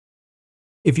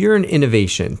If you're an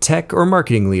innovation, tech, or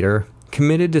marketing leader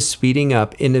committed to speeding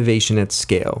up innovation at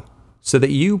scale so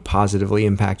that you positively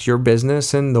impact your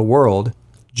business and the world,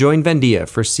 join Vendia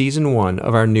for Season 1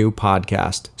 of our new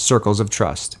podcast, Circles of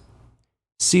Trust.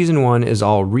 Season 1 is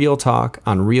all real talk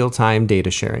on real-time data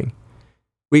sharing.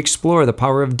 We explore the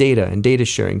power of data and data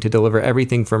sharing to deliver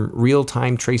everything from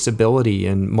real-time traceability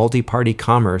and multi-party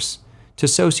commerce to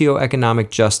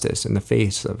socioeconomic justice in the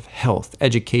face of health,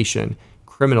 education,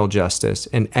 criminal justice,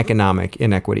 and economic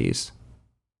inequities.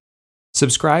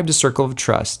 Subscribe to Circle of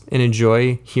Trust and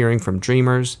enjoy hearing from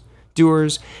dreamers,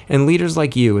 doers, and leaders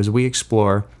like you as we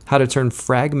explore how to turn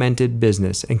fragmented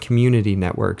business and community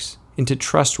networks into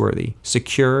trustworthy,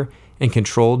 secure, and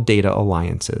controlled data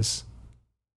alliances.